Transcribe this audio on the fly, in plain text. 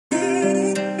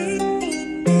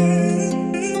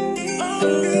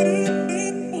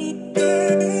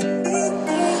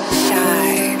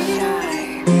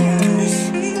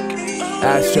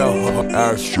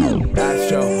Astro.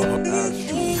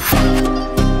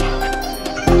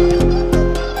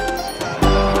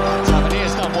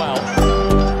 Tavernier's done well.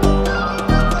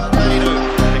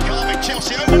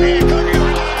 Chelsea over here.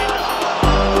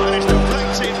 And it's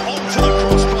deflected onto the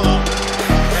crossbar.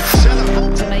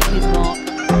 To make his mark.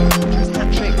 His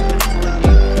hat-trick at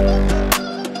Molyneux.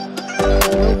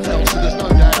 Chelsea, there's no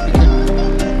doubt we can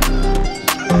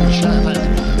shout that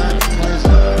amount of players.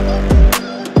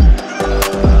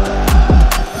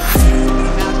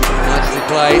 Nicely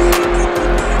played.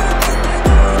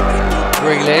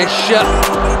 Grealish.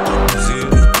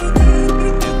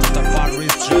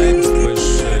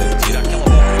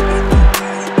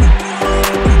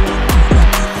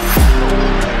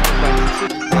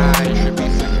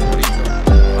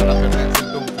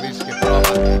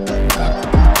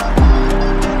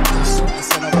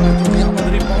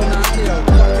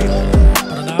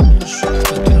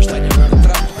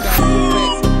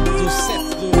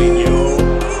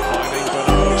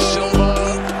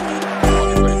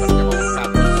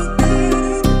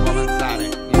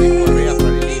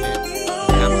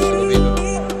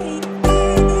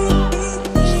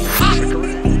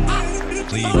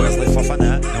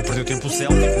 Não perdeu tempo o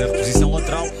Celtic na reposição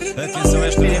lateral. Atenção a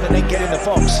esta. And then get in the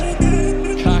box.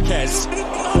 Carquez.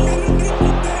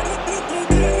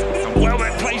 And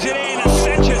Welbeck plays it in, and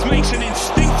Sanchez makes an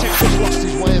instinctive. Just lost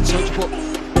his way a touch, but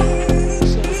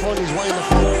certainly find his way in the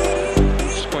front.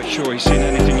 Just quite sure he's seen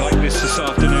anything like this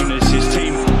afternoon as his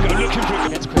team go looking for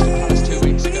against Crystal Palace 2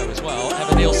 weeks ago as well.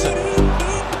 Evan Nielsen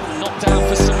knocked down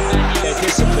for some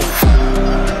discipline.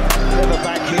 Never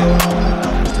back heel.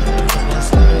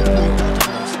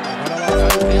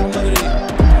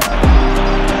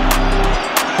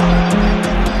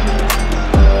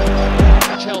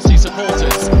 Chelsea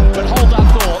supporters, but hold that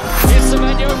thought. Here's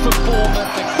Semenyo for Bournemouth.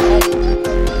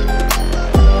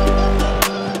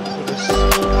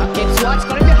 Gibbs White's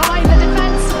got it behind the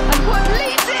defence, and Wood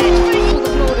leads it for the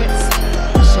plaudits.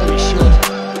 So he should.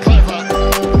 Clever.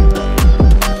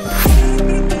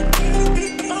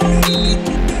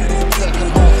 Second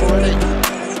half already.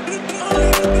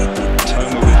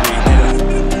 Toma with the header.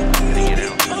 Getting it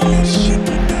out towards the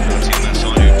team that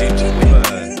side who did to win.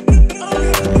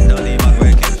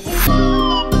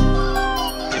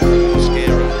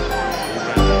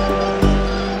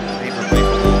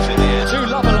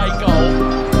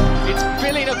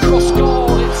 Cross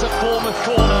goal, it's a Bournemouth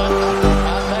corner,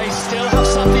 and they still have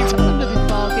something to... Some of his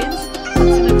bargains.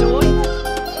 Hudson Odoi.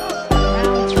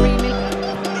 Around 3 million.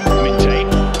 Minte.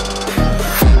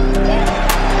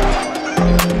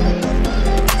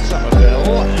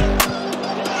 Somerville.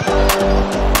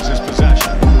 This is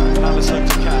possession. Palace look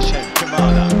to cash in.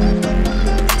 Kamada.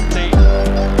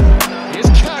 Here's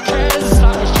Carquez,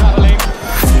 that was travelling.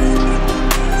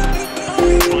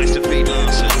 Tries to feed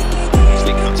Larson.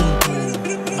 Easily cut.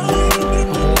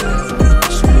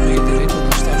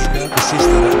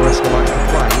 System that Maresca likes to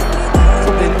play.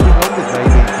 Something that we wanted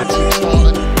maybe. It's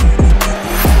exciting.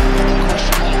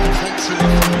 Question mark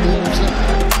defensively from Wolves.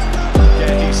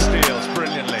 Yeah, he steals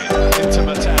brilliantly into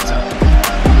Matata.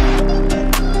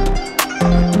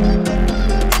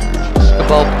 The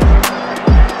ball.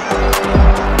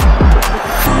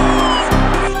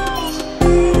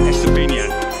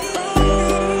 Estepinian.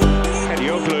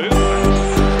 Kedioglu.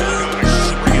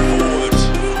 Bring it forward.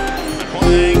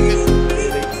 Playing.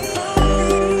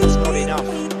 It's not enough.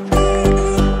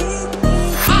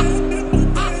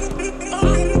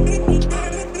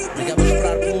 Obrigado a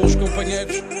esperar pelos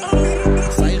companheiros.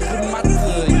 Sai remate.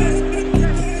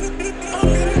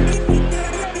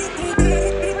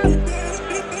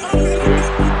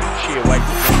 Sheer weight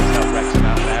of help Wrexham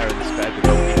out there and spared the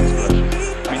goalkeeper's flush.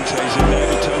 Minte's in there,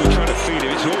 but we're trying to feed him.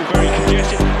 It's all very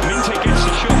congested. Minte gets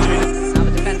the shot in. Now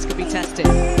the defence could be tested.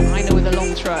 Reina with a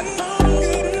long throw.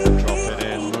 Drop it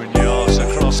in. Munoz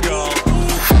across goal.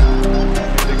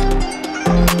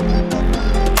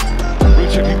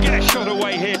 Ruta can get a shot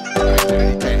away here.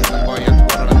 Caiu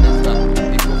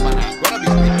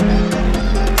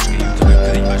também um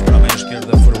bocadinho mais para a meia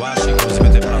esquerda, for baixo e inclusive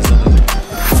até para a zona do.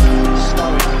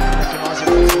 Slowing, recognising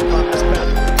what's in front, that's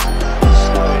better.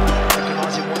 Slowing,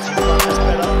 recognising what's in front, that's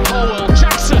better. Colwill,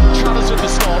 Jackson travels with the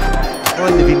stop.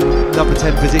 Kind of in number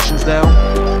 10 positions now.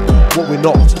 What we're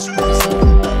not.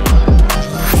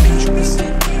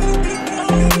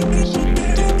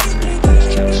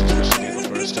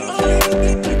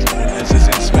 As is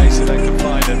in space so they can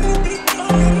find him.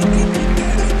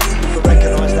 But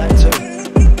recognise that too.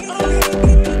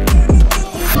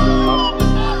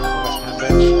 West Ham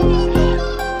bench.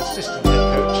 Assistant head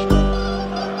coach.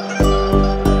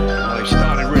 Well, they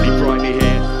started really brightly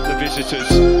here, the visitors.